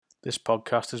This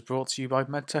podcast is brought to you by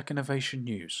MedTech Innovation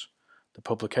News, the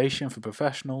publication for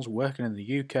professionals working in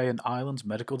the UK and Ireland's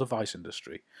medical device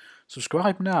industry.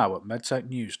 Subscribe now at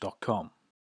medtechnews.com.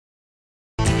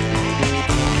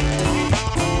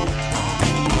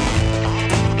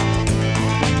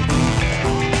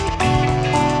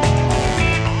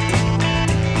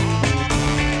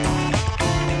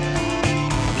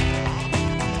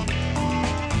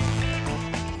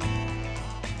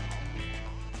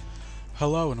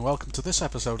 Hello and welcome to this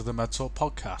episode of the MedTalk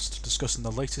podcast, discussing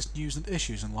the latest news and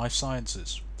issues in life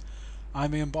sciences.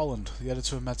 I'm Ian Bolland, the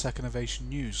editor of MedTech Innovation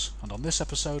News, and on this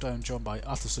episode I am joined by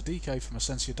Athar Siddiqui from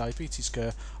Ascensia Diabetes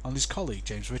Care and his colleague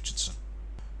James Richardson.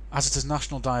 As it is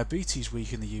National Diabetes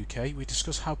Week in the UK, we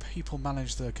discuss how people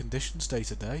manage their conditions day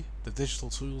to day, the digital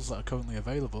tools that are currently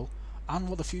available, and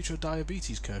what the future of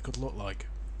diabetes care could look like.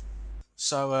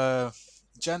 So,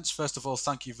 gents, first of all,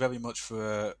 thank you very much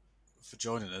for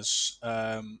joining us.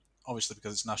 Obviously,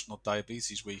 because it's National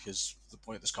Diabetes Week is the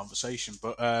point of this conversation.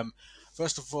 But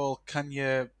first of all, can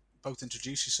you both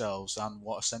introduce yourselves and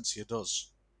what Ascensia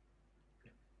does?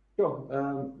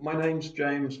 Sure. My name's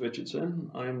James Richardson.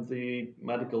 I'm the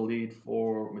medical lead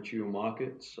for mature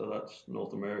markets, so that's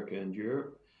North America and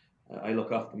Europe. I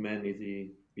look after mainly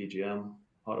the BGM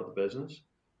part of the business.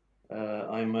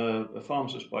 I'm a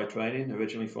pharmacist by training,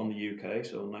 originally from the UK,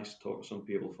 so nice to talk to some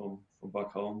people from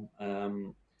back home.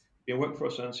 Been working for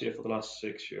Ascensia for the last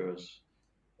 6 years.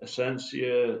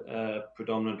 Ascensia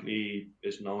predominantly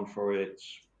is known for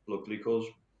its blood glucose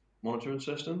monitoring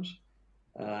systems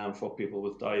for people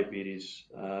with diabetes.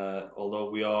 Although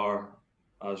we are,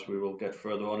 as we will get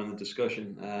further on in the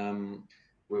discussion,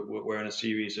 we're in a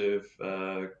series of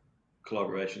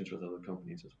collaborations with other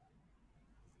companies as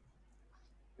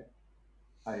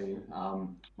Hi,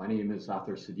 my name is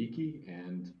Athar Siddiqui,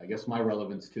 and I guess my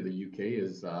relevance to the UK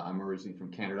is I'm originally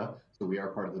from Canada, so we are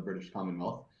part of the British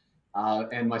Commonwealth.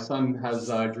 And my son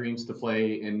has dreams to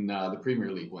play in the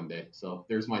Premier League one day, so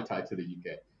there's my tie to the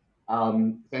UK.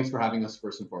 Thanks for having us,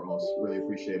 first and foremost. Really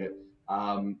appreciate it.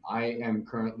 I've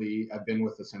been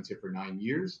with Ascensia for 9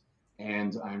 years,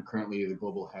 and I'm currently the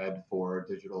global head for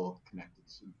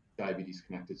diabetes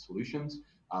connected solutions,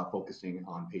 focusing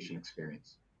on patient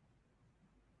experience.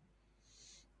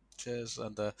 Cheers,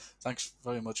 and thanks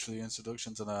very much for the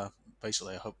introductions. And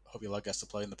basically, I hope your lad gets to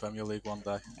play in the Premier League one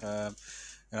day. You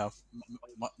know,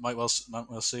 might well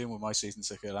see him with my season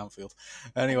ticket at Anfield.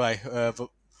 Anyway, but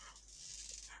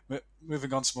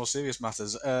moving on to more serious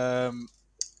matters.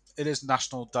 It is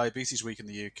National Diabetes Week in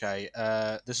the UK.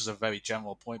 This is a very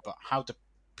general point, but how do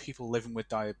people living with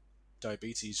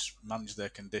diabetes manage their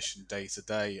condition day to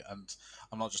day? And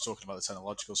I'm not just talking about the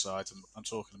technological side. I'm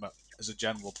talking about, as a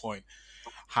general point,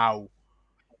 how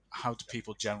do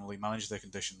people generally manage their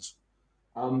conditions?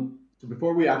 So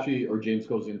before we actually, or James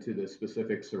goes into the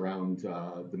specifics around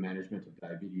the management of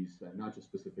diabetes, not just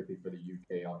specifically for the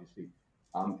UK, obviously.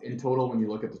 In total, when you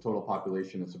look at the total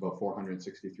population, it's about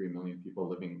 463 million people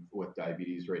living with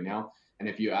diabetes right now. And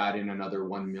if you add in another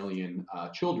 1 million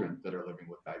children that are living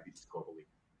with diabetes globally.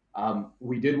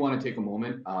 We did want to take a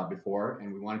moment before,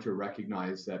 and we wanted to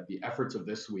recognize that the efforts of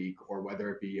this week, or whether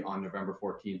it be on November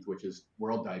 14th, which is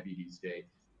World Diabetes Day,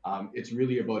 it's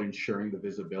really about ensuring the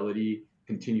visibility,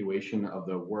 continuation of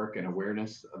the work and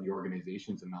awareness of the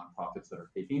organizations and nonprofits that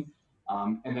are taking.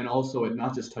 And then also, it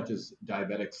not just touches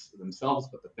diabetics themselves,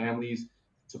 but the families,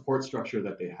 support structure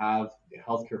that they have, the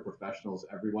healthcare professionals,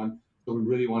 everyone. So we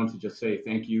really wanted to just say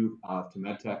thank you to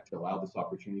MedTech to allow this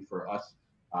opportunity for us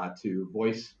to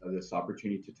voice this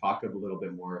opportunity to talk a little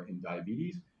bit more in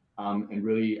diabetes, and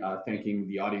really thanking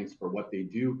the audience for what they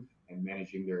do and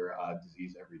managing their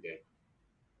disease every day.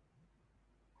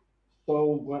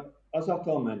 well. So, as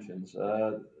Akhtar mentions,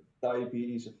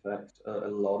 diabetes affects a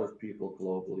lot of people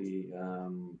globally,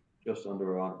 just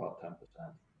under around about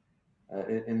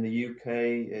 10%. In the UK,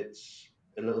 it's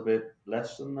a little bit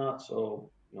less than that. So,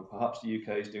 perhaps the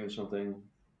UK is doing something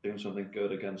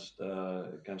good against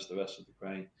the rest of the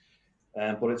grain.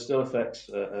 But it still affects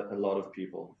a lot of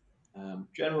people.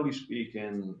 Generally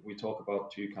speaking, we talk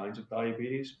about two kinds of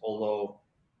diabetes, although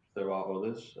there are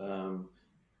others.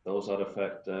 Those that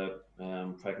affect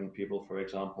pregnant people, for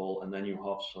example, and then you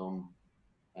have some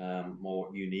more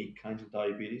unique kinds of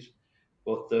diabetes.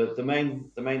 But the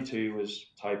main two is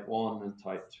type 1 and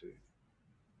type 2.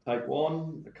 Type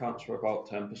 1 accounts for about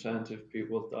 10% of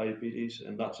people with diabetes,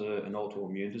 and that's an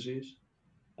autoimmune disease.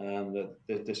 And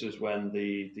this is when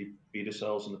the beta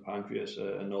cells in the pancreas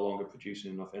are no longer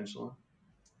producing enough insulin.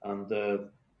 And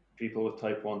people with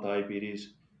type 1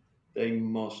 diabetes, they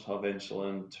must have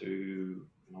insulin to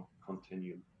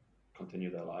continue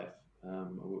their life.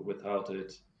 Without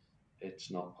it,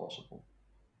 it's not possible.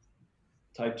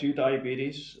 Type 2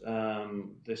 diabetes,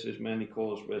 this is mainly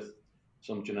caused with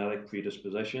some genetic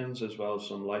predispositions as well as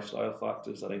some lifestyle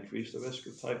factors that increase the risk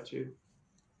of type 2.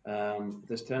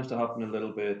 This tends to happen a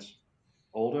little bit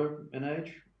older in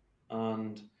age,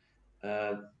 and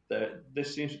uh,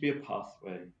 this seems to be a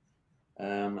pathway.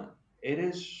 Um, it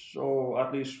is, so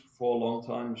at least for a long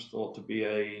time, thought to be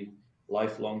a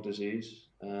lifelong disease.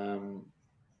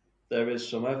 There is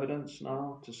some evidence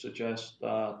now to suggest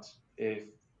that if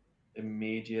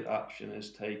immediate action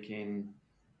is taken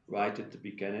right at the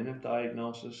beginning of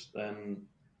diagnosis, then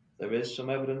there is some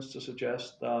evidence to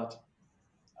suggest that,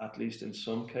 at least in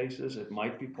some cases, it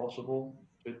might be possible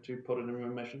to put it in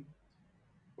remission.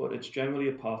 But it's generally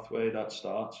a pathway that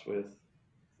starts with,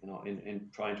 in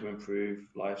trying to improve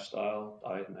lifestyle,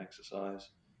 diet, and exercise,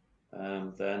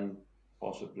 then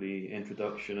possibly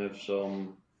introduction of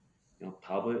some,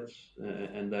 tablets,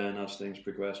 and then as things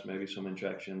progress, maybe some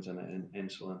injections and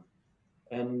insulin.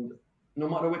 And no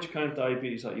matter which kind of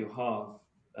diabetes that you have,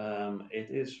 it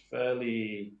is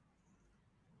fairly,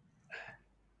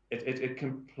 it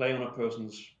can play on a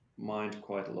person's mind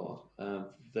quite a lot.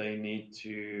 They need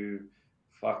to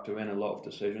factor in a lot of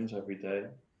decisions every day,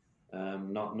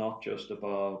 not just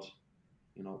about,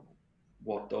 you know,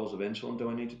 what dose of insulin do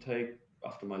I need to take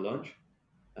after my lunch.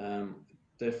 Um,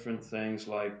 Different things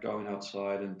like going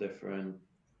outside and different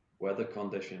weather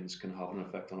conditions can have an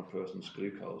effect on a person's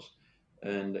glucose.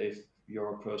 And if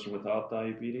you're a person without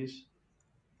diabetes,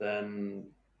 then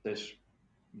this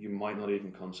you might not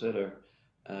even consider.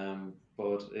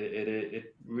 But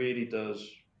it really does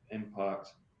impact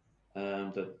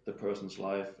the person's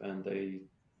life, and they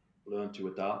learn to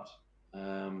adapt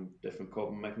different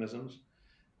coping mechanisms,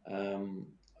 um,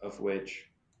 of which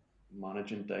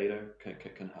managing data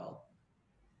can help.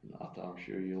 I'm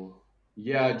sure you'll.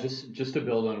 Yeah, just to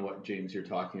build on what James you're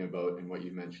talking about and what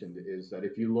you mentioned is that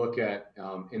if you look at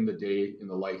in the day in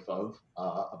the life of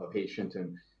a patient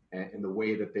and the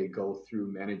way that they go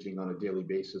through managing on a daily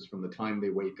basis from the time they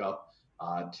wake up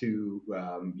to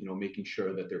making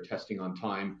sure that they're testing on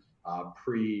time,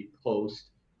 pre, post,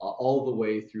 all the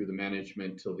way through the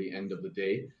management till the end of the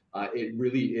day, it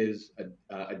really is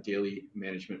a daily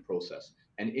management process.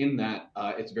 And in that,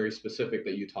 it's very specific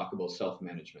that you talk about self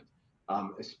management,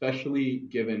 especially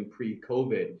given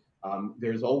pre-COVID.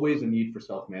 There's always a need for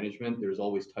self-management. There's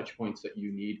always touch points that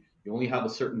you need. You only have a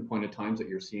certain point of times that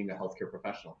you're seeing a healthcare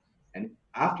professional, and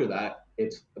after that,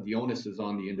 it's the onus is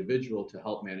on the individual to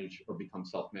help manage or become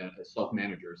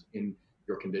self-managers in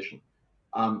your condition.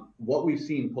 What we've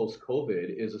seen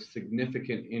post-COVID is a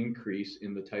significant increase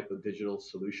in the type of digital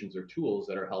solutions or tools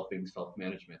that are helping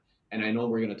self-management. And I know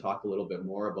we're going to talk a little bit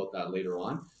more about that later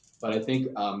on. But I think,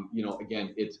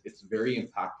 again, it's very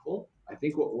impactful. I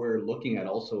think what we're looking at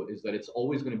also is that it's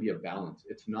always going to be a balance.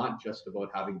 It's not just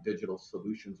about having digital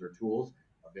solutions or tools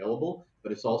available,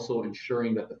 but it's also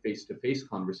ensuring that the face-to-face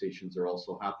conversations are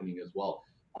also happening as well.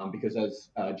 Because as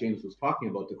James was talking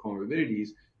about the comorbidities,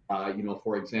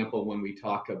 for example, when we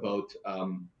talk about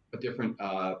different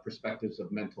perspectives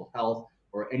of mental health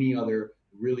or any other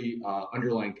really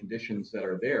underlying conditions that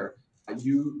are there,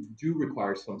 you do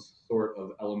require some sort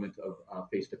of element of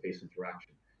face-to-face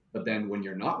interaction. But then when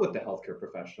you're not with the healthcare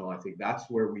professional, I think that's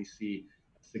where we see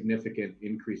a significant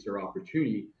increase or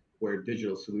opportunity where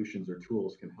digital solutions or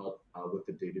tools can help with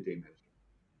the day-to-day management.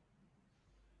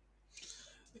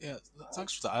 Yeah,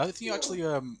 thanks for that. I think you actually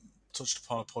touched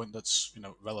upon a point that's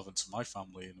relevant to my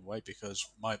family in a way, because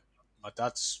my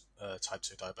dad's type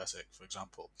 2 diabetic, for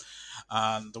example,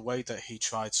 and the way that he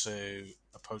tried to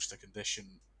approach the condition,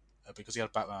 because he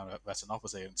had background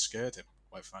retinopathy, and it scared him,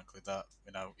 quite frankly, that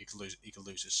he could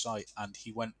lose his sight, and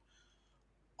he went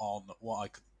on what I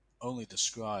could only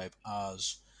describe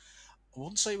as, I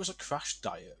wouldn't say it was a crash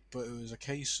diet, but it was a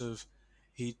case of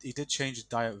he did change his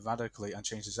diet radically and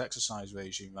change his exercise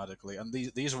regime radically, and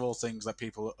these are all things that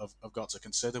people have got to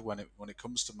consider when it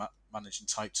comes to managing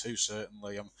type 2.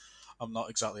 Certainly, I'm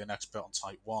not exactly an expert on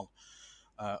type 1.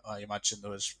 I imagine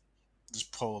there's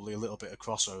probably a little bit of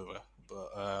crossover, but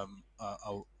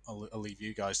I'll leave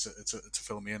you guys to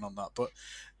fill me in on that. But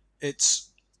it's,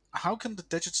 how can the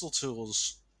digital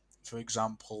tools, for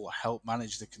example, help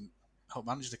manage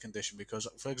the condition? Because,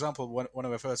 for example, when I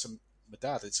refer to my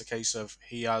dad, it's a case of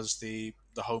he has the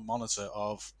home monitor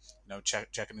of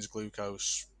checking his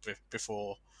glucose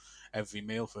before every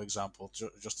meal, for example,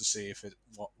 just to see if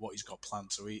what he's got planned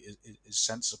to eat is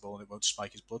sensible and it won't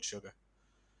spike his blood sugar.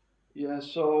 Yeah,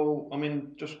 so I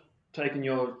mean, just taking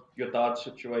your dad's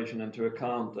situation into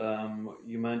account,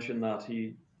 you mentioned that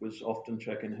he was often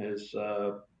checking his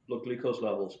blood glucose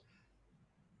levels.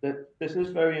 This is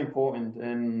very important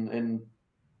in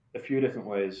a few different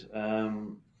ways.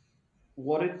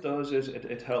 What it does is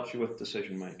it helps you with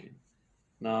decision making.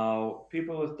 Now,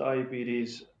 people with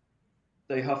diabetes,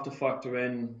 they have to factor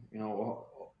in,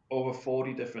 over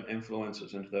 40 different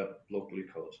influences into their blood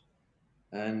glucose.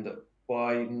 And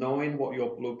by knowing what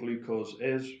your blood glucose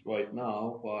is right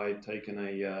now, by taking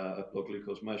a blood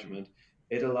glucose measurement,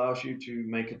 it allows you to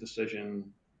make a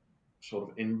decision sort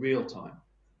of in real time.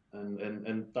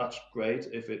 And that's great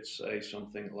if it's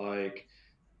something like,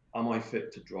 am I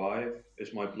fit to drive?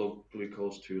 Is my blood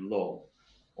glucose too low?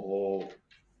 Or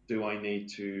do I need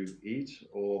to eat?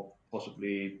 Or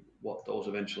possibly what dose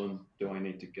of insulin do I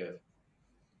need to give?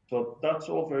 So that's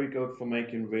all very good for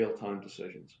making real time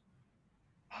decisions.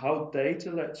 How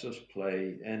data lets us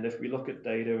play, and if we look at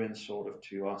data in sort of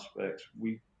two aspects,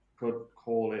 we could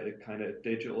call it a kind of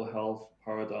digital health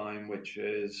paradigm, which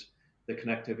is the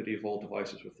connectivity of all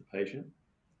devices with the patient.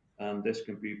 And this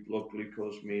can be blood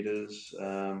glucose meters,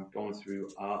 going through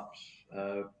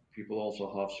apps. People also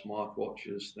have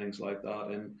smartwatches, things like that.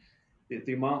 And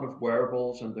the amount of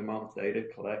wearables and the amount of data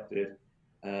collected,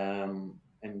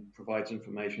 and provides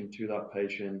information to that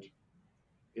patient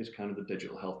is kind of the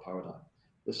digital health paradigm.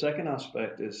 The second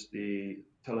aspect is the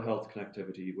telehealth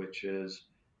connectivity, which is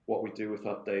what we do with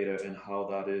that data and how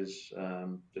that is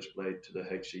displayed to the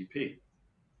HCP.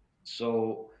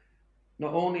 So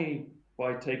not only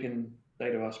by taking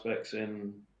data aspects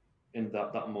in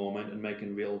that moment and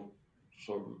making real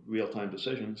time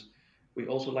decisions, we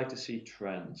also like to see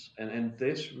trends. And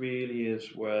this really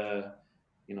is where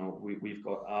we've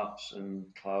got apps and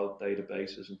cloud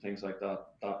databases and things like that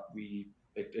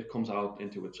it comes out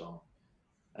into its own.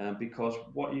 Because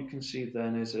what you can see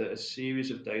then is a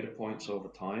series of data points over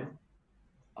time,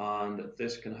 and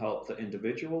this can help the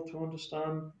individual to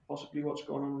understand possibly what's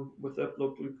going on with their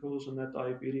blood glucose and their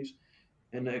diabetes,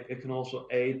 and it can also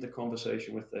aid the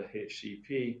conversation with the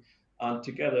HCP, and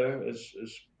together as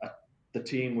the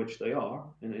team which they are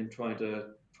in trying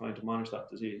to manage that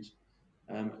disease,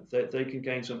 they can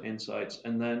gain some insights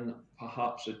and then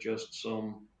perhaps adjust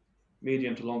some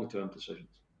medium to longer term decisions.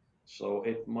 So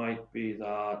it might be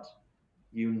that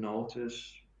you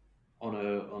notice on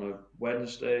a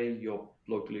Wednesday your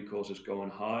blood glucose is going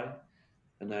high,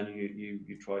 and then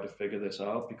you try to figure this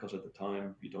out because at the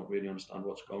time you don't really understand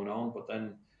what's going on. But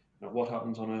then what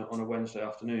happens on a Wednesday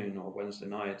afternoon or Wednesday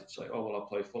night? It's like, oh well, I'll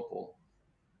play football.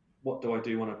 What do I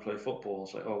do when I play football?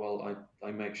 It's like, oh well,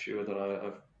 I make sure that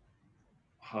I've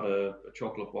had a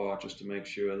chocolate bar just to make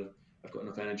sure that I've got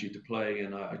enough energy to play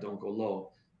and I don't go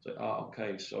low. It's like,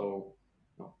 okay, so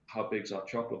how big's that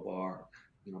chocolate bar?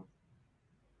 You know,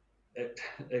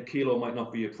 a kilo might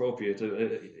not be appropriate.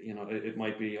 It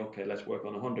might be okay. Let's work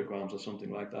on 100 grams or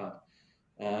something like that.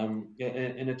 Yeah,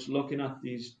 and it's looking at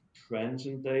these trends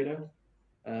in data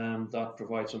that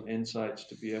provide some insights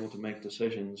to be able to make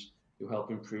decisions to help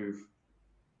improve,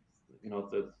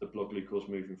 the blood glucose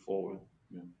moving forward.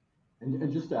 Yeah.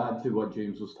 And just to add to what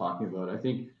James was talking about, I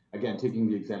think again taking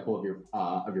the example of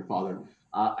your father,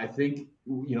 I think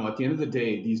at the end of the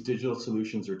day, these digital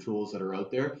solutions or tools that are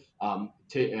out there.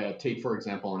 Take for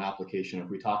example an application. If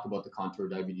we talk about the Contour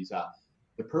Diabetes app,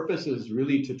 the purpose is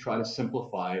really to try to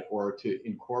simplify or to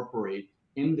incorporate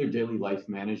in their daily life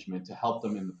management to help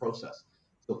them in the process.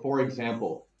 So, for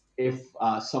example, if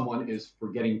someone is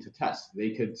forgetting to test, they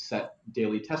could set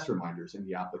daily test reminders in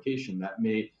the application that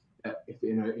if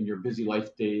in your busy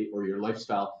life day or your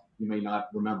lifestyle, you may not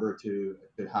remember to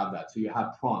have that. So you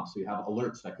have prompts, so you have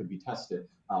alerts that could be tested,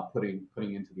 putting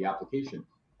into the application.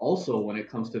 Also, when it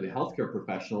comes to the healthcare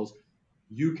professionals,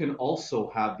 you can also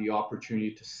have the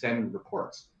opportunity to send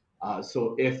reports.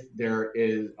 So if there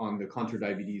is on the Contour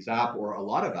Diabetes app or a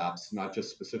lot of apps, not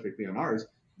just specifically on ours,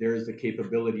 there is the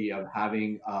capability of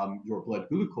having your blood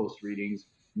glucose readings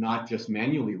not just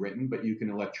manually written, but you can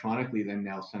electronically then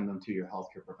now send them to your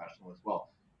healthcare professional as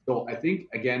well. So I think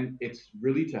again, it's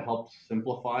really to help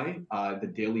simplify the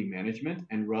daily management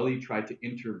and really try to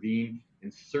intervene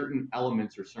in certain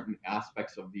elements or certain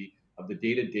aspects of the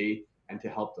day to day and to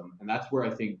help them. And that's where I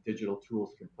think digital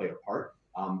tools can play a part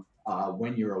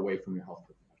when you're away from your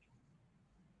healthcare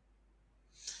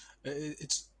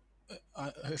It's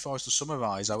if I was to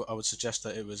summarise, I would suggest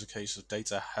that it was a case of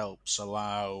data helps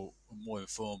allow more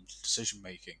informed decision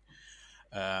making,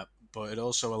 uh, but it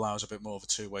also allows a bit more of a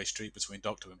two-way street between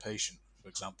doctor and patient, for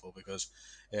example, because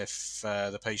if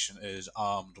the patient is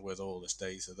armed with all this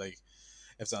data,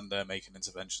 if then they're making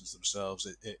interventions themselves,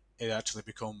 it actually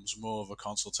becomes more of a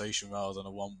consultation rather than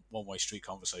a one-way street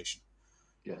conversation.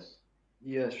 Yes.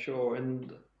 Yeah, sure.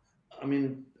 And I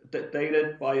mean,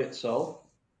 data by itself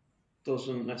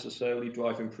doesn't necessarily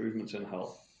drive improvements in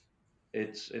health.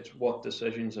 It's what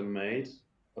decisions are made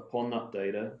upon that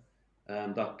data,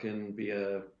 and that can be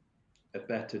a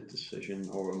better decision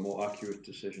or a more accurate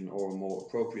decision or a more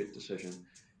appropriate decision.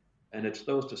 And it's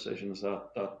those decisions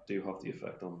that do have the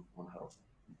effect on health.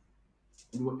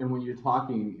 And when you're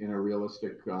talking in a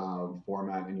realistic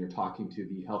format and you're talking to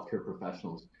the healthcare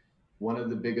professionals, one of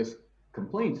the biggest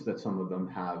complaints that some of them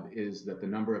have is that the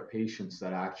number of patients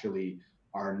that actually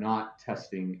are not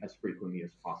testing as frequently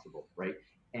as possible, right?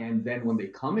 And then when they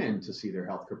come in to see their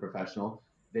healthcare professional,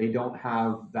 they don't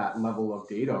have that level of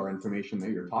data or information that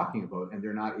you're talking about, and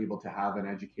they're not able to have an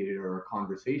educated or a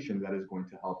conversation that is going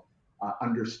to help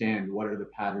understand what are the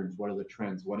patterns, what are the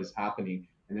trends, what is happening,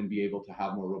 and then be able to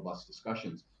have more robust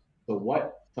discussions. So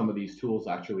what some of these tools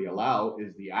actually allow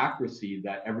is the accuracy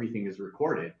that everything is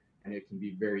recorded, and it can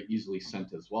be very easily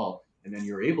sent as well. And then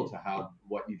you're able to have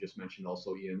what you just mentioned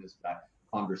also, Ian, is that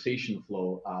conversation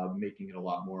flow, making it a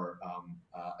lot more,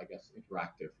 I guess,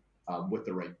 interactive with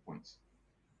the right points.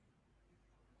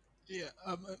 Yeah,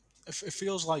 it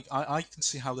feels like I can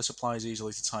see how this applies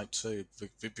easily to type 2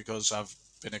 because I've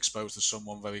been exposed to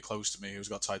someone very close to me who's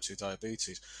got type 2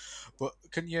 diabetes. But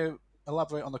can you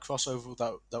elaborate on the crossover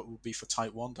that would be for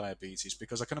type 1 diabetes?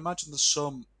 Because I can imagine there's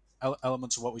some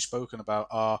elements of what we've spoken about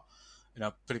are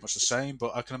pretty much the same,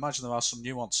 but I can imagine there are some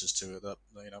nuances to it that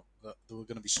that there were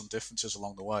going to be some differences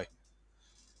along the way.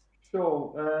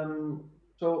 Sure.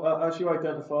 As you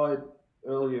identified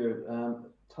earlier,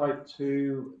 type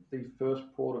 2, the first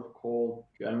port of call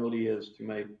generally is to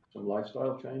make some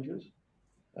lifestyle changes.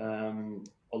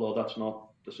 Although that's not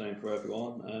the same for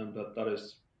everyone, and that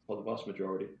is for the vast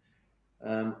majority.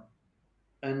 Um,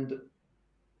 and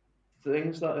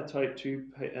things that a type 2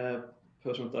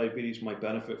 person with diabetes might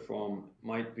benefit from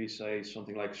might be, say,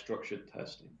 something like structured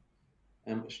testing.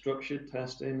 Structured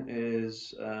testing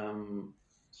is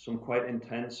some quite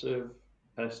intensive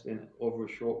testing over a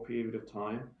short period of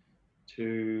time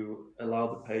to allow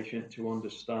the patient to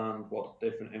understand what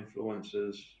different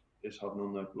influences is having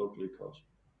on their blood glucose.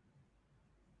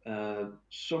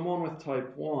 Someone with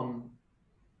type 1,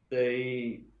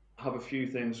 they have a few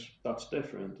things that's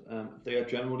different. They are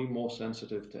generally more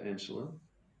sensitive to insulin,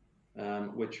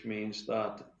 which means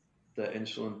that the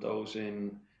insulin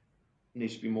dosing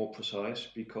needs to be more precise,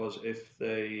 because if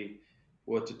they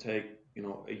were to take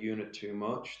a unit too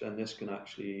much, then this can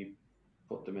actually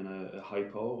put them in a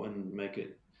hypo and make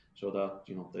it so that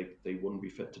they wouldn't be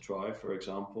fit to drive, for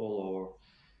example,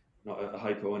 or a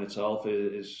hypo in itself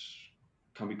is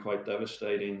can be quite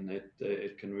devastating.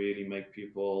 It can really make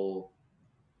people,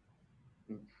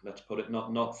 let's put it,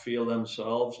 not feel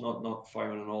themselves, not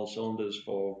firing on all cylinders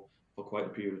for quite a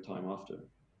period of time after.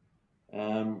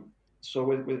 So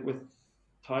with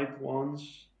type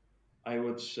ones, I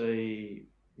would say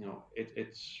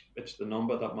it's the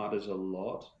number that matters a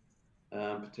lot,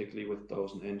 particularly with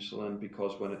dose and insulin,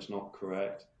 because when it's not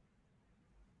correct,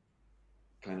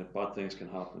 kind of bad things can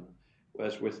happen.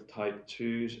 Whereas with type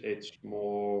twos, it's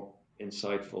more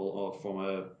insightful or from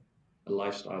a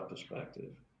lifestyle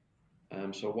perspective.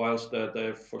 So whilst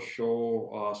there for sure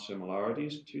are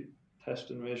similarities to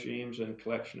testing regimes and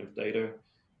collection of data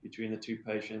between the two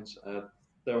patients,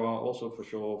 there are also for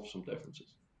sure some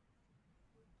differences.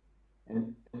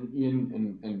 And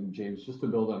Ian and James, just to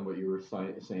build on what you were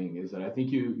saying, is that I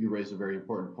think you raised a very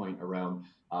important point around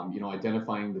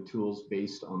identifying the tools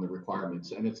based on the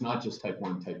requirements. And it's not just type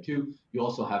 1, type 2, you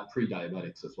also have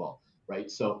pre-diabetics as well,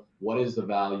 right? So what is the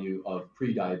value of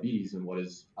pre-diabetes and what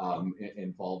is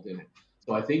involved in it?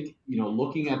 So I think,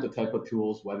 looking at the type of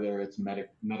tools, whether it's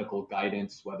medical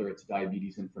guidance, whether it's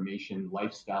diabetes information,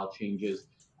 lifestyle changes,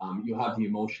 you have the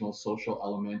emotional, social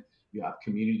element, you have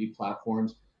community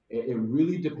platforms. It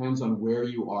really depends on where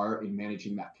you are in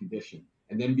managing that condition,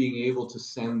 and then being able to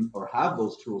send or have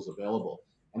those tools available.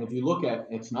 And if you look at,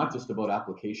 it's not just about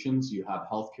applications, you have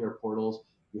healthcare portals,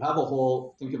 you have a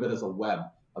whole, think of it as a web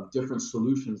of different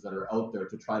solutions that are out there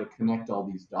to try to connect all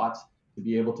these dots to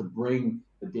be able to bring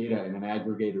the data in an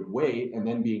aggregated way and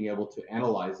then being able to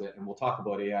analyze it. And we'll talk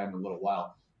about AI in a little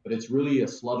while, but it's really a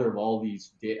slaughter of all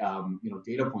these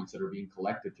data points that are being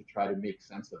collected to try to make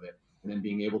sense of it, and then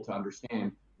being able to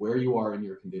understand where you are in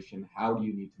your condition, how do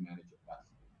you need to manage it best.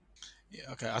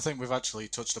 Yeah, okay. I think we've actually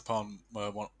touched upon one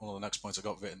of the next points I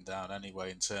got written down anyway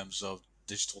in terms of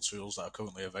digital tools that are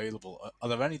currently available. Are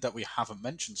there any that we haven't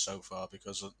mentioned so far?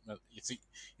 Because you think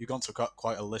you've gone through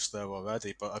quite a list there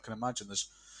already, but I can imagine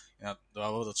there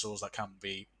are other tools that can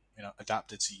be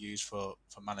adapted to use for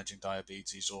managing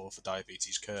diabetes or for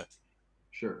diabetes care.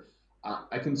 Sure.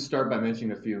 I can start by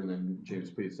mentioning a few, and then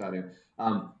James, please add in.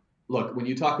 Look, when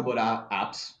you talk about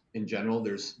apps in general,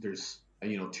 there's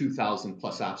 2,000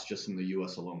 plus apps just in the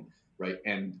U.S. alone, right?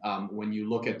 And when you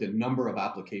look at the number of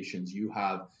applications, you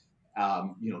have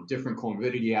different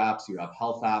comorbidity apps, you have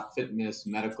health app, fitness,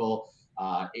 medical,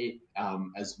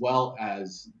 as well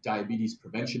as diabetes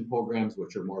prevention programs,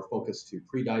 which are more focused to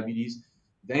pre-diabetes.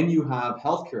 Then you have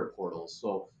healthcare portals.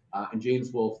 So, and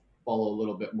James will follow a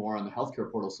little bit more on the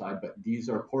healthcare portal side, but these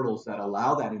are portals that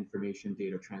allow that information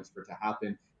data transfer to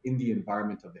happen in the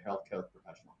environment of the healthcare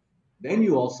professional. Then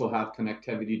you also have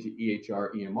connectivity to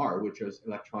EHR, EMR, which is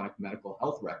electronic medical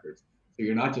health records. So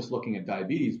you're not just looking at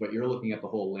diabetes, but you're looking at the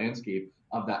whole landscape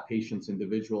of that patient's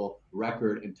individual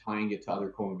record and tying it to other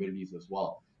comorbidities as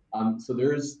well. So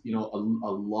there's a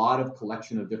lot of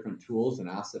collection of different tools and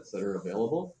assets that are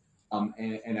available,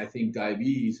 and I think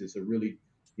diabetes is a really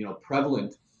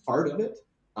prevalent part of it,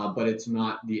 but it's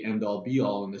not the end all be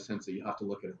all in the sense that you have to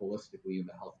look at it holistically in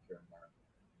the healthcare environment.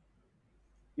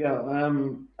 Yeah,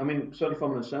 I mean, certainly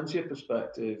from an Ascensia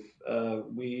perspective,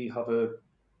 we have a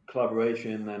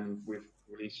collaboration and we've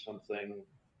released something,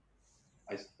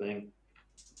 I think,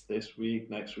 this week,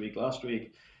 next week, last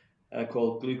week,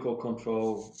 called Glucose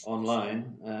Control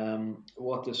Online.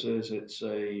 What this is, it's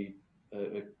a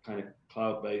kind of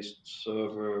cloud-based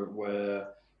server where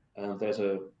there's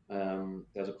a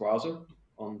browser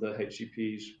on the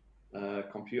HCP's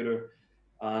computer,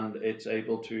 and it's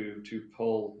able to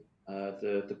pull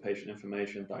the patient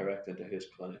information direct into his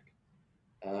clinic.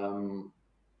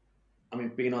 I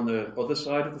mean, being on the other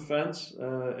side of the fence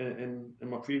in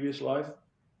my previous life,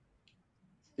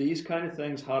 these kind of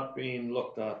things had been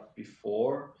looked at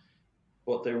before,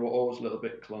 but they were always a little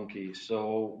bit clunky.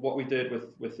 So what we did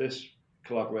with this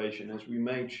collaboration is we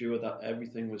made sure that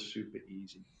everything was super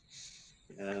easy.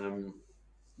 Um,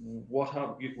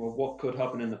 what could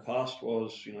happen in the past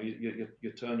was,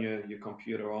 you turn your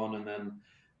computer on, and then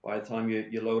by the time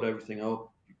you load everything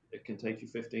up, it can take you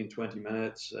 15, 20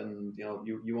 minutes, and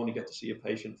you only get to see a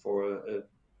patient for a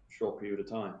short period of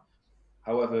time.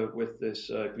 However, with this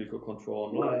Glucose Control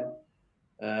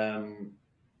Online,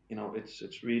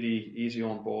 it's really easy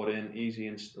onboarding, easy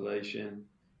installation,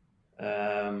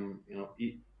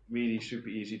 really super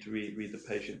easy to read the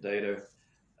patient data.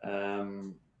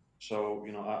 So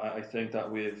I think that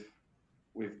we've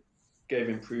gave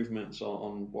improvements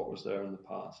on what was there in the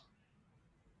past.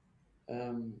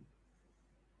 Um,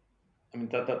 I mean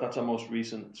that's our most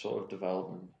recent sort of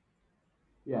development.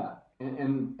 Yeah,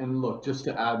 and look, just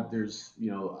to add, there's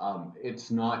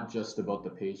it's not just about the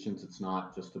patients, it's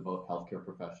not just about healthcare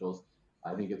professionals.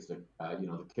 I think it's the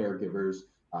caregivers,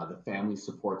 the family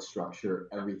support structure,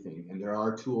 everything, and there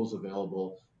are tools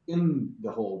available in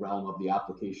the whole realm of the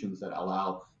applications that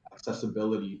allow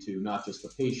accessibility to not just the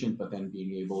patient, but then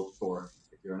being able for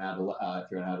if you're an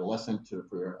adolescent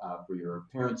for your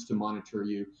parents to monitor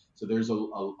you. So there's a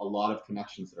lot of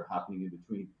connections that are happening in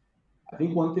between. I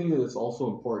think one thing that's also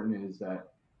important is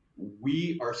that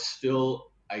we are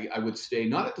still, I would say,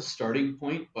 not at the starting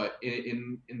point, but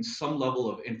in some level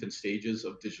of infant stages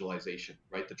of digitalization,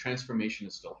 right? The transformation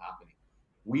is still happening.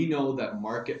 We know that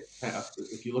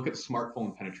if you look at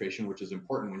smartphone penetration, which is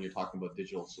important when you're talking about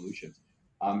digital solutions,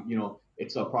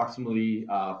 it's approximately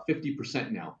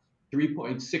 50% now.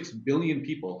 3.6 billion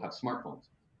people have smartphones.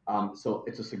 So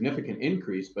it's a significant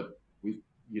increase, but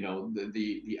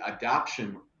the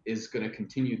adoption is going to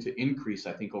continue to increase,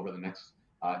 I think, over the next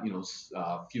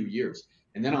few years.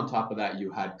 And then on top of that,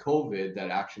 you had COVID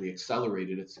that actually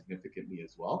accelerated it significantly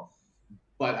as well.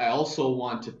 But I also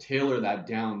want to tailor that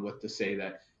down with to say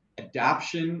that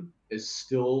adoption is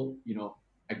still,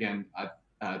 again,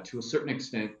 to a certain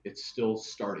extent, it's still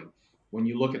starting. When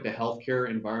you look at the healthcare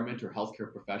environment or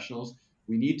healthcare professionals,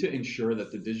 we need to ensure that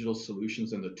the digital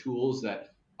solutions and the tools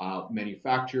that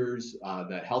manufacturers,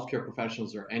 that healthcare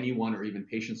professionals or anyone or even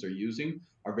patients are using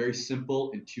are very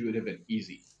simple, intuitive, and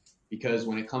easy. Because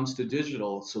when it comes to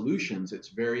digital solutions, it's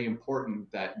very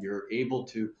important that you're able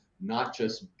to not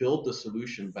just build the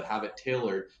solution, but have it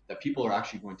tailored that people are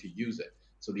actually going to use it.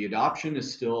 So the adoption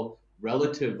is still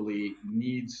relatively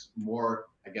needs more,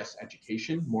 I guess,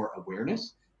 education, more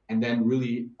awareness. And then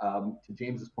really, to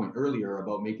James's point earlier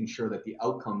about making sure that the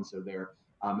outcomes are there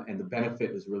and the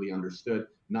benefit is really understood,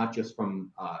 not just from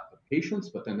the patients,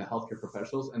 but then the healthcare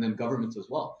professionals and then governments as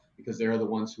well, because they're the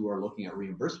ones who are looking at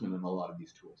reimbursement in a lot of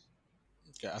these tools.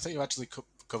 Yeah, I think you actually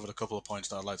covered a couple of points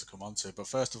that I'd like to come on to. But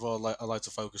first of all, I'd like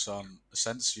to focus on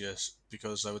Ascensia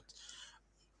because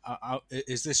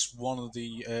is this one of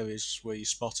the areas where you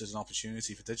spotted an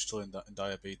opportunity for digital in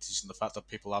diabetes, and the fact that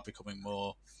people are becoming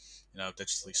more,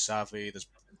 digitally savvy?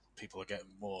 People are getting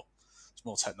there's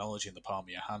more technology in the palm of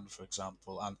your hand, for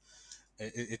example, and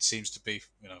it seems to be,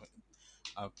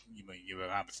 you mean you were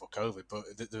around before COVID, but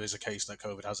there is a case that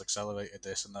COVID has accelerated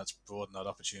this, and that's broadened that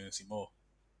opportunity more.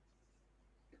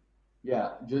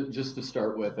 Yeah, just to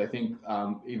start with, I think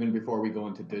even before we go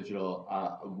into digital,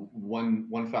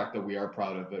 one fact that we are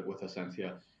proud of it with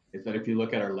Ascensia is that if you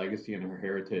look at our legacy and our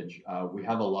heritage, we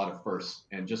have a lot of firsts.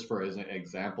 And just for as an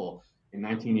example, in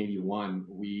 1981,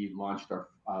 we launched our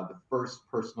the first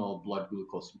personal blood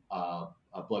glucose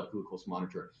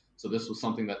monitor. So this was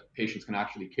something that patients can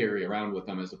actually carry around with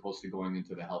them as opposed to going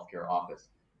into the healthcare office.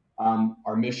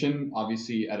 Our mission,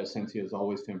 obviously, at Ascensia is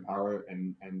always to empower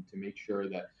and to make sure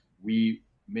that we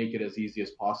make it as easy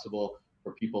as possible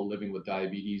for people living with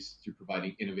diabetes through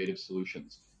providing innovative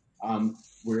solutions.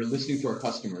 We're listening to our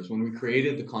customers. When we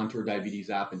created the Contour Diabetes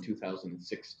app in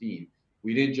 2016,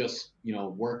 we didn't just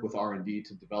work with R&D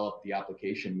to develop the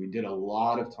application. We did a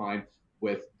lot of time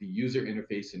with the user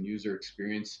interface and user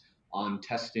experience on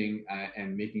testing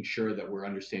and making sure that we're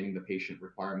understanding the patient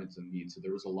requirements and needs. So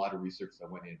there was a lot of research that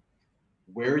went in.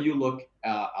 Where you look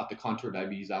at the Contour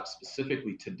Diabetes app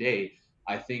specifically today,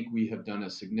 I think we have done a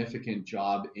significant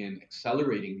job in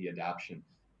accelerating the adoption.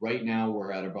 Right now,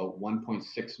 we're at about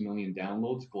 1.6 million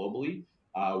downloads globally.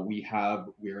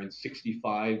 We're in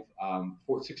 64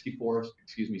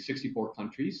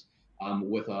 countries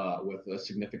with a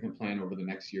significant plan over the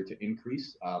next year to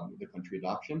increase the country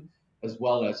adoption, as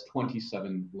well as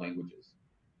 27 languages.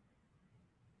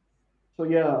 So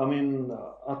yeah, I mean,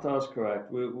 Athar's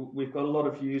correct. We've got a lot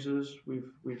of users.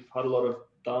 We've had a lot of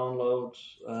downloads.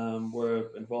 We're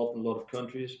involved in a lot of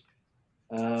countries.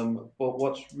 But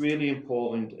what's really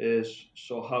important is,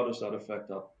 so how does that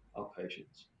affect our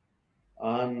patients?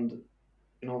 And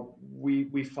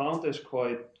we found this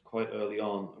quite early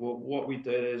on. What we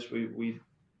did is we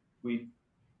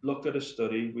looked at a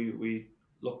study. We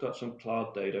looked at some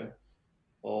cloud data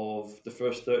of the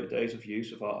first 30 days of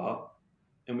use of our app,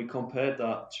 and we compared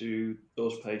that to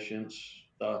those patients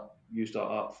that used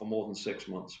our app for more than 6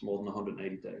 months, more than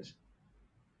 180 days.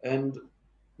 And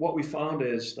what we found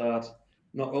is that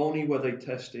not only were they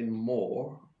testing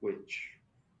more, which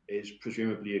is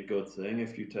presumably a good thing.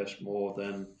 If you test more,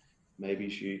 then maybe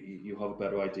you have a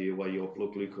better idea where your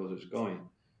blood glucose is going.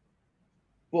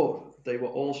 But they were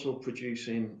also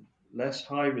producing less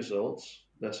high results,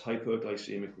 less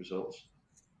hyperglycemic results,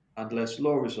 and less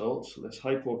low results, less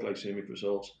hypoglycemic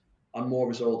results, and more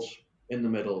results in the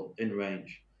middle, in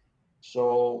range.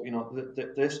 So,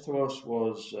 this to us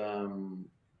was,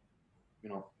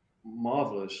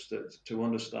 marvelous to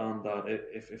understand that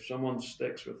if someone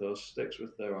sticks with us, sticks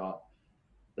with their app,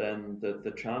 then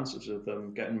the chances of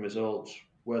them getting results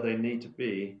where they need to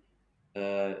be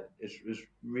is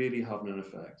really having an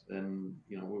effect, and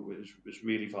it's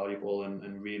really valuable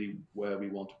and really where we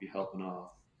want to be helping our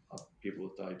people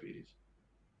with diabetes.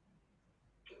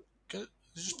 Can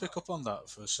I just pick up on that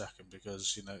for a second,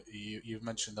 because you've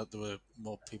mentioned that there were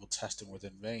more people testing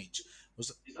within range.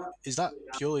 Is that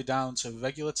purely down to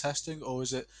regular testing, or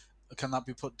can that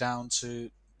be put down to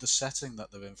the setting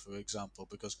that they're in, for example?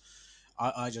 Because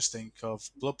I just think of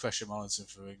blood pressure monitoring,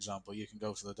 for example. You can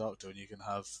go to the doctor and you can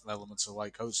have elements of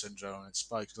white coat syndrome and it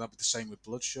spikes. Can that be the same with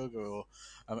blood sugar? Or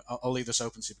I'll leave this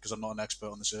open to you because I'm not an expert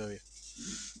on this area.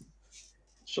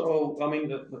 So, I mean,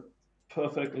 the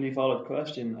perfectly valid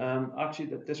question.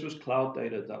 Actually, this was cloud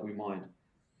data that we mined.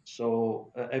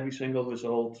 So every single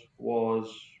result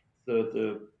was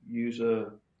the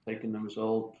user taking the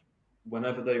result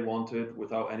whenever they wanted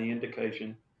without any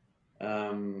indication.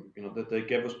 That they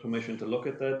gave us permission to look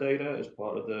at their data as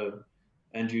part of the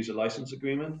end user license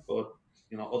agreement. But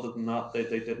other than that, they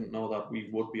didn't know that we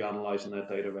would be analyzing their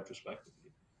data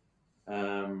retrospectively.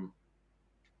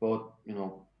 But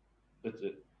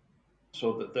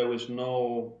so that there was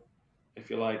no, if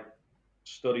you like,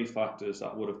 study factors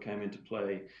that would have came into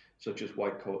play, such as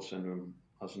white coat syndrome,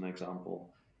 as an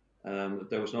example.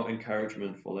 There was no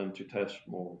encouragement for them to test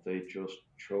more. They just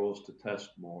chose to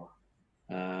test more.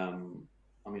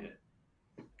 I mean, it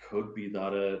could be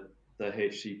that the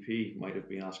HCP might have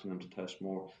been asking them to test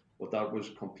more, but that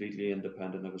was completely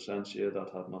independent of Ascensia.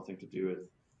 That had nothing to do with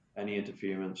any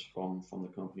interference from the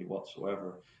company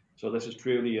whatsoever. So this is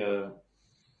truly a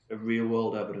real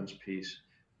world evidence piece.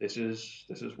 This is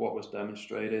what was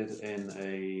demonstrated in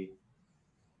a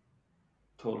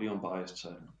totally unbiased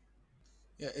setting.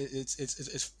 Yeah,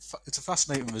 it's a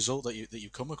fascinating result that you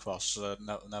come across.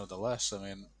 Nevertheless, I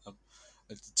mean,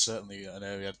 it's certainly an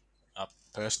area I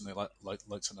personally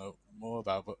like to know more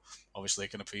about. But obviously, I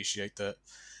can appreciate that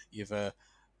you've that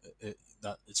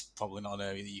it's probably not an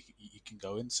area that you can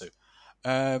go into.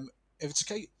 If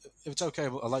it's okay,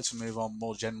 I'd like to move on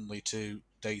more generally to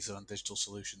data and digital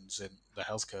solutions in the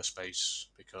healthcare space,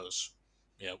 because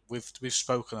we've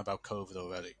spoken about COVID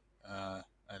already,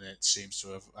 and it seems to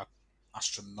have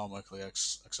astronomically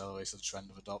accelerated the trend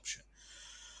of adoption.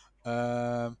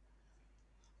 Um,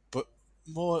 but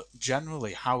more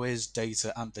generally, how is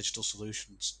data and digital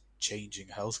solutions changing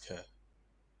healthcare?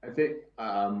 I think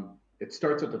it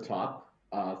starts at the top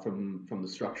from the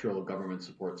structural government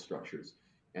support structures.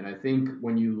 And I think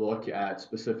when you look at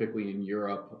specifically in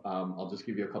Europe, I'll just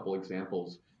give you a couple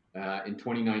examples. In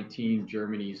 2019,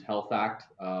 Germany's Health Act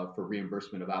for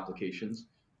reimbursement of applications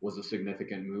was a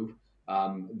significant move.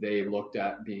 They looked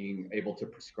at being able to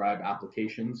prescribe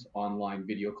applications, online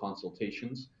video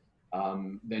consultations.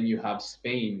 Then you have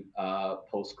Spain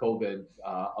post COVID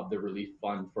of the relief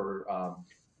fund for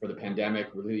the pandemic,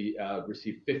 really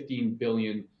received 15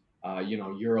 billion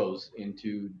euros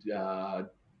into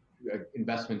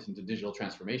investment into digital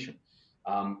transformation.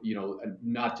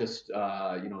 Not just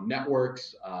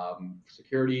networks,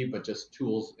 security, but just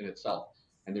tools in itself.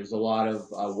 And there's a lot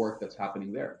of work that's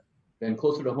happening there. Then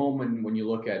closer to home, when you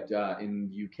look at in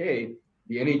the UK,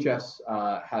 the NHS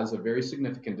has a very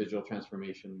significant digital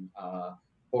transformation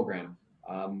program.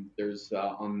 There's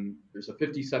a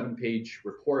 57-page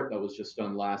report that was just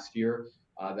done last year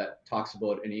that talks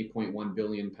about an 8.1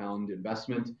 billion pound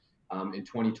investment. In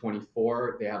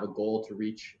 2024, they have a goal to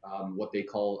reach what they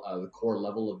call the core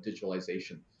level of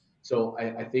digitalization. So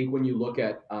I think when you look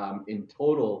at in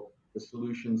total the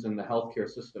solutions in the healthcare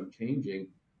system changing,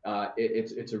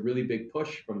 it's a really big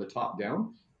push from the top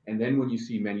down. And then when you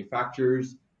see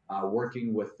manufacturers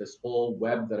working with this whole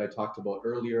web that I talked about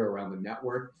earlier around the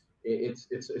network, it's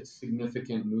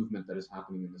significant movement that is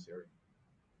happening in this area.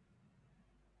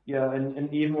 Yeah,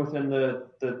 and even within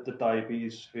the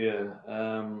diabetes sphere,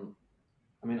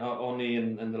 I mean, only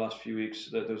in the last few weeks,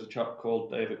 there was a chap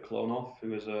called David Klonoff,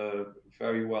 who is a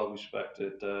very well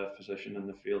respected physician in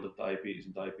the field of diabetes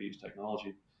and diabetes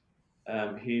technology.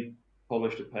 He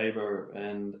published a paper,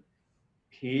 and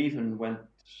he even went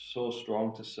so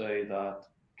strong to say that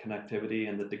connectivity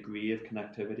and the degree of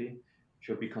connectivity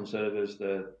should be considered as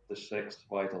the sixth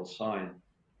vital sign.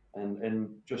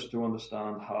 And just to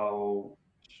understand how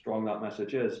strong that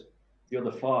message is, the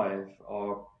other five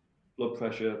are blood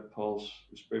pressure, pulse,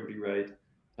 respiratory rate,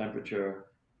 temperature,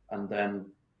 and then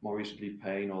more recently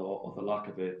pain or the lack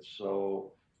of it.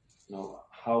 So,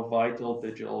 how vital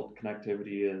digital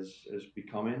connectivity is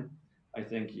becoming. I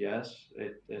think yes,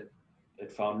 it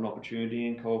found an opportunity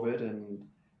in COVID, and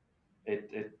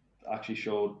it actually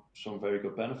showed some very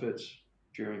good benefits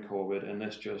during COVID, and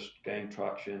this just gained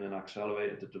traction and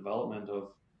accelerated the development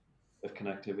of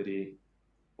connectivity.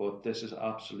 But this is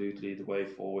absolutely the way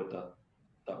forward that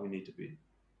we need to be.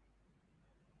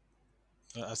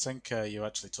 I think you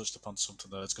actually touched upon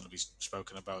something that's going to be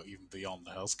spoken about even beyond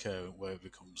the healthcare, where it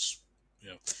becomes,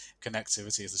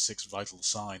 connectivity is the sixth vital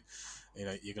sign.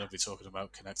 You're going to be talking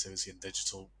about connectivity and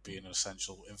digital being an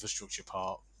essential infrastructure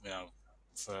part,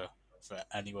 for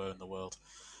anywhere in the world.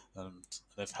 And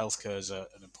if healthcare is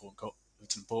it's an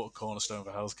important cornerstone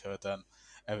for healthcare, then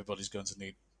everybody's going to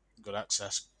need good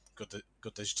access, good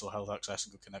digital health access,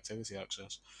 and good connectivity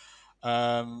access.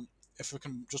 If we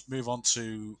can just move on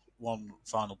to one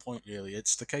final point, really,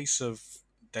 it's the case of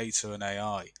data and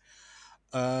AI.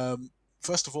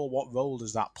 First of all, what role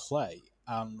does that play,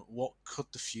 and what could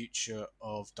the future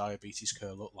of diabetes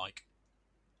care look like?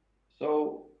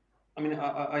 So, I mean,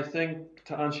 I think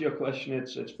to answer your question,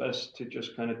 it's best to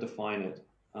just kind of define it.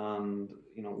 And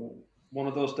one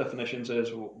of those definitions is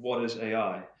what is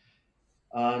AI,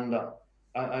 and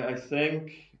I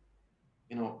think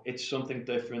it's something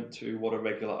different to what a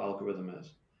regular algorithm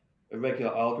is. A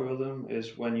regular algorithm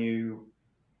is when you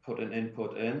put an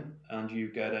input in and you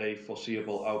get a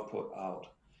foreseeable output out.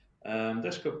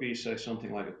 This could be, say,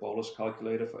 something like a bolus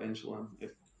calculator for insulin.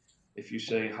 If you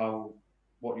say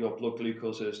what your blood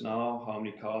glucose is now, how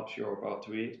many carbs you're about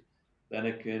to eat, then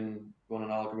it can run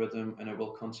an algorithm and it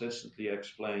will consistently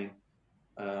explain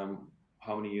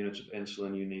how many units of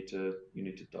insulin you need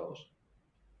to dose.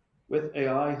 With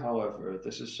AI, however,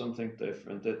 this is something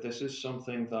different. That this is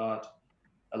something that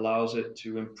allows it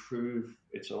to improve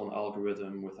its own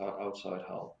algorithm without outside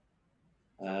help.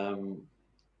 Um,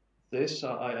 this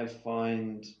I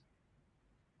find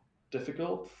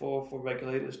difficult for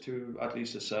regulators to at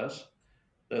least assess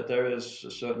that there is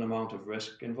a certain amount of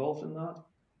risk involved in that.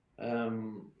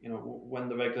 When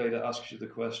the regulator asks you the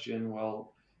question,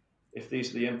 well, if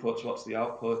these are the inputs, what's the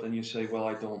output? And you say, well,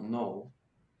 I don't know.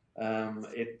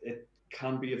 It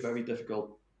can be a very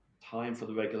difficult time for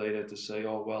the regulator to say,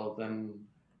 oh, well, then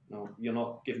you're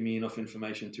not giving me enough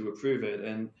information to approve it.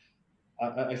 And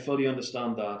I fully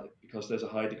understand that because there's a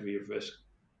high degree of risk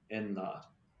in that.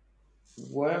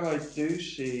 Where I do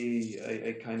see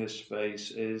a kind of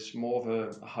space is more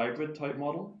of a hybrid type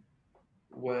model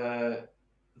where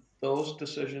those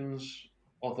decisions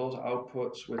or those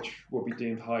outputs which will be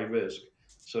deemed high risk,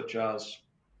 such as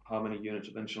how many units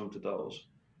of insulin to dose,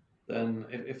 then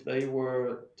if they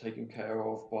were taken care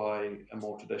of by a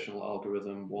more traditional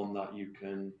algorithm, one that you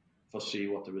can foresee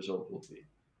what the result will be,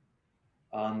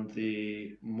 and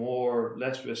the more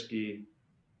less risky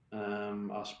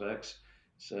aspects,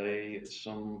 say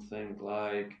something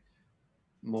like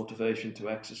motivation to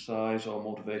exercise or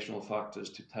motivational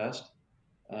factors to test,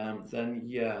 then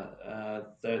yeah,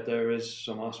 there is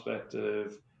some aspect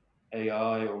of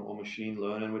AI or machine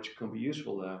learning which can be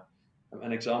useful there.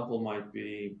 An example might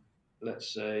be,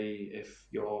 let's say, if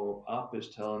your app is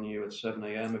telling you at 7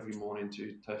 a.m. every morning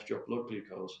to test your blood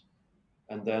glucose,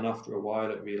 and then after a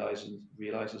while it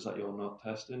realizes that you're not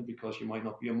testing because you might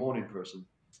not be a morning person.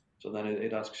 So then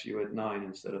it asks you at 9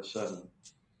 instead of 7.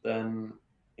 Then,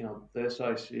 this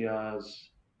I see as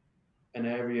an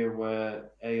area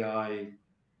where AI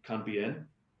can be in.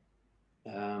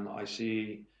 I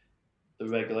see the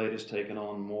regulators taking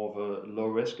on more of a low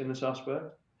risk in this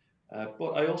aspect,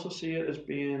 but I also see it as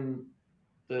being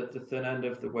the thin end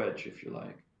of the wedge, if you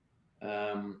like.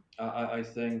 I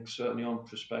think certainly on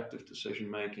prospective decision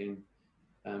making,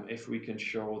 if we can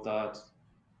show that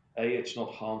A, it's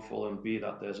not harmful, and B,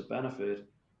 that there's a benefit,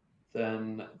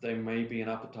 then there may be an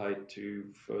appetite to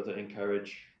further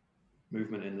encourage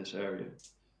movement in this area.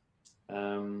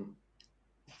 Um,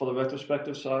 for the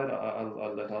retrospective side,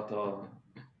 I'll let Athar.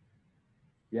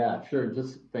 Yeah, sure.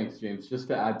 Just thanks, James. Just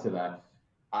to add to that,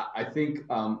 I think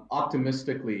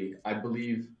optimistically, I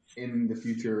believe in the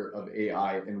future of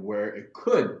AI and where it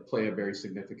could play a very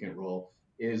significant role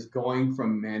is going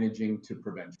from managing to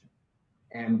prevention.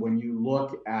 And when you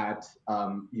look at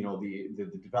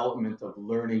the development of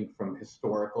learning from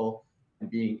historical and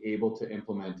being able to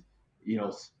implement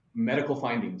medical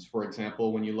findings, for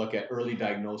example, when you look at early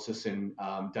diagnosis in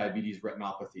diabetes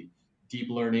retinopathy, deep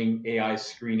learning, AI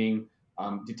screening,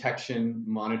 detection,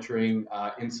 monitoring,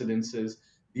 incidences.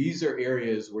 These are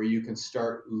areas where you can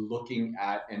start looking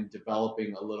at and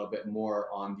developing a little bit more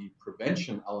on the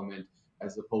prevention element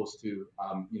as opposed to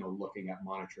looking at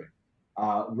monitoring.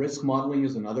 Risk modeling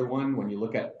is another one. When you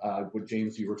look at what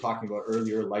James you were talking about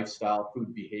earlier, lifestyle,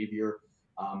 food behavior.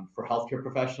 For healthcare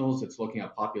professionals, it's looking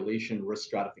at population risk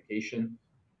stratification.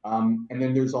 And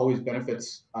then there's always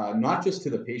benefits, not just to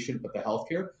the patient, but the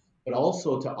healthcare, but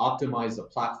also to optimize the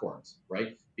platforms,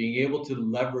 right? Being able to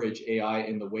leverage AI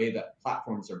in the way that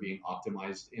platforms are being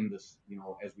optimized in this,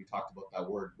 as we talked about that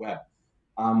word web.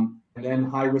 And then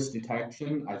high risk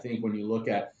detection, I think when you look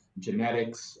at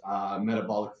genetics,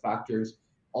 metabolic factors,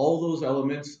 all those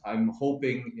elements, I'm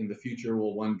hoping in the future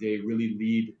will one day really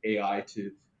lead AI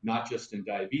to not just in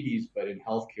diabetes, but in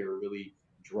healthcare, really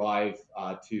drive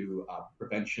to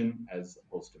prevention as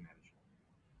opposed to management.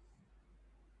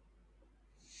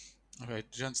 Okay,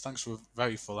 gents, thanks for a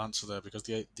very full answer there, because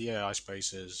the AI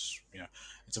space is,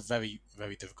 it's a very,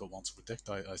 very difficult one to predict,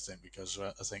 I think, because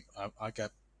I think I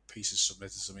get pieces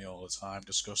submitted to me all the time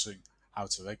discussing how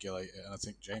to regulate it, and I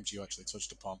think, James, you actually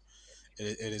touched upon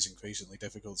it is increasingly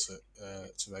difficult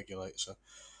to regulate.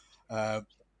 Uh,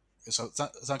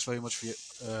 thanks very much for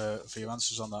your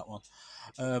answers on that one.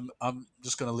 I'm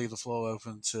just going to leave the floor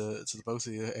open to the both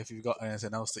of you if you've got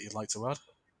anything else that you'd like to add.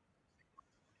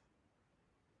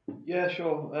 Yeah,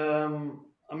 sure.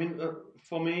 I mean,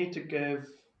 for me to give,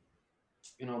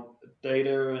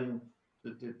 data and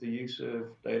the use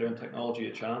of data and technology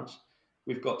a chance,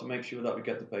 we've got to make sure that we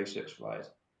get the basics right.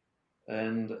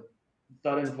 And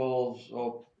that involves,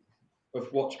 or of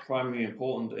what's primarily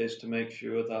important, is to make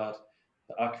sure that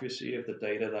the accuracy of the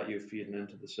data that you're feeding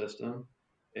into the system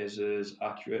is as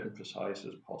accurate and precise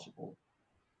as possible.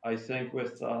 I think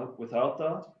without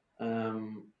that,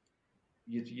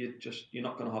 you're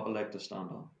not going to have a leg to stand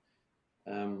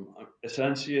on.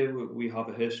 Essentia, we have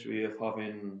a history of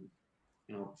having,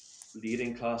 you know,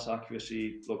 leading class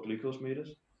accuracy blood glucose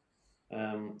meters.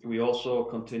 We also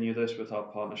continue this with our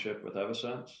partnership with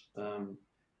Eversense,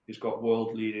 who's got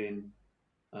world leading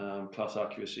class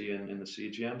accuracy in the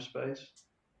CGM space.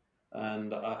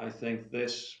 And I think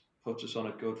this puts us on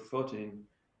a good footing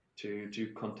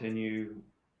to continue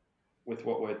with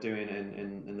what we're doing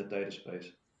in the data space.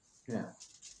 Yeah.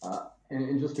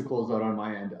 And just to close out on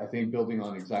my end, I think building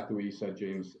on exactly what you said,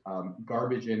 James,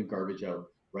 garbage in, garbage out,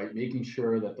 right? Making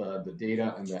sure that the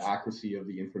data and the accuracy of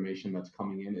the information that's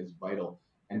coming in is vital.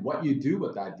 And what you do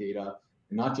with that data,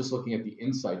 and not just looking at the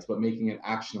insights, but making it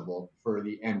actionable for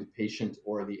the end patient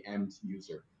or the end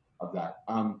user of that.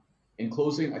 in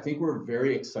closing, I think we're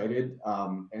very excited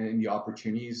and the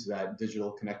opportunities that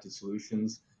digital connected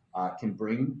solutions can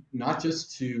bring, not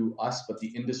just to us, but the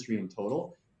industry in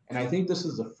total. And I think this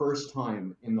is the first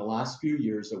time in the last few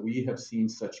years that we have seen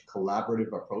such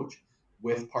collaborative approach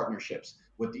with partnerships,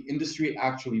 with the industry,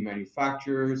 actually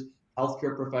manufacturers,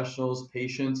 healthcare professionals,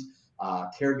 patients,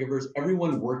 caregivers,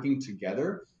 everyone working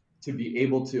together to be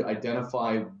able to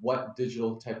identify what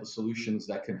digital type of solutions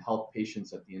that can help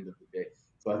patients at the end of the day.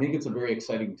 So I think it's a very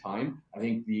exciting time. I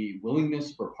think the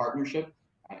willingness for partnership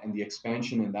and the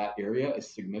expansion in that area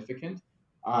is significant.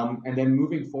 And then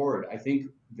moving forward, I think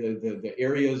the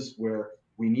areas where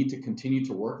we need to continue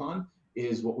to work on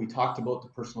is what we talked about, the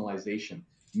personalization,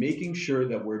 making sure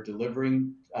that we're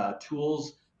delivering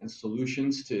tools and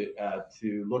solutions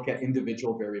to look at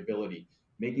individual variability,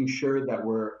 making sure that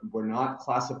we're not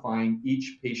classifying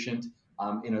each patient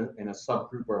in a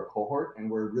subgroup or a cohort,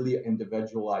 and we're really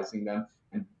individualizing them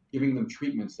and giving them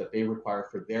treatments that they require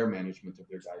for their management of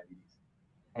their diabetes.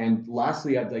 And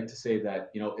lastly, I'd like to say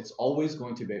that it's always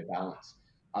going to be a balance.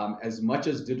 As much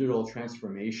as digital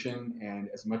transformation and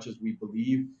as much as we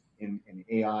believe in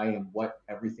AI and what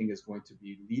everything is going to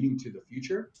be leading to the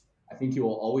future, I think you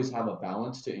will always have a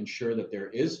balance to ensure that there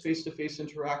is face-to-face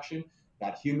interaction,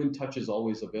 that human touch is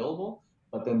always available,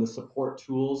 but then the support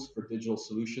tools for digital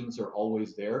solutions are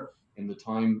always there in the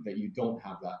time that you don't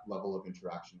have that level of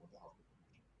interaction with the healthcare.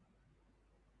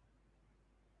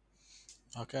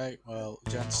 Okay, well,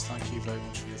 gents, thank you very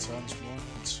much for your time this morning.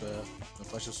 It's a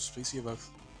pleasure to speak to you both.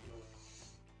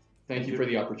 Thank you for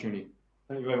the opportunity.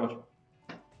 Thank you very much.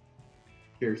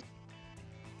 Cheers.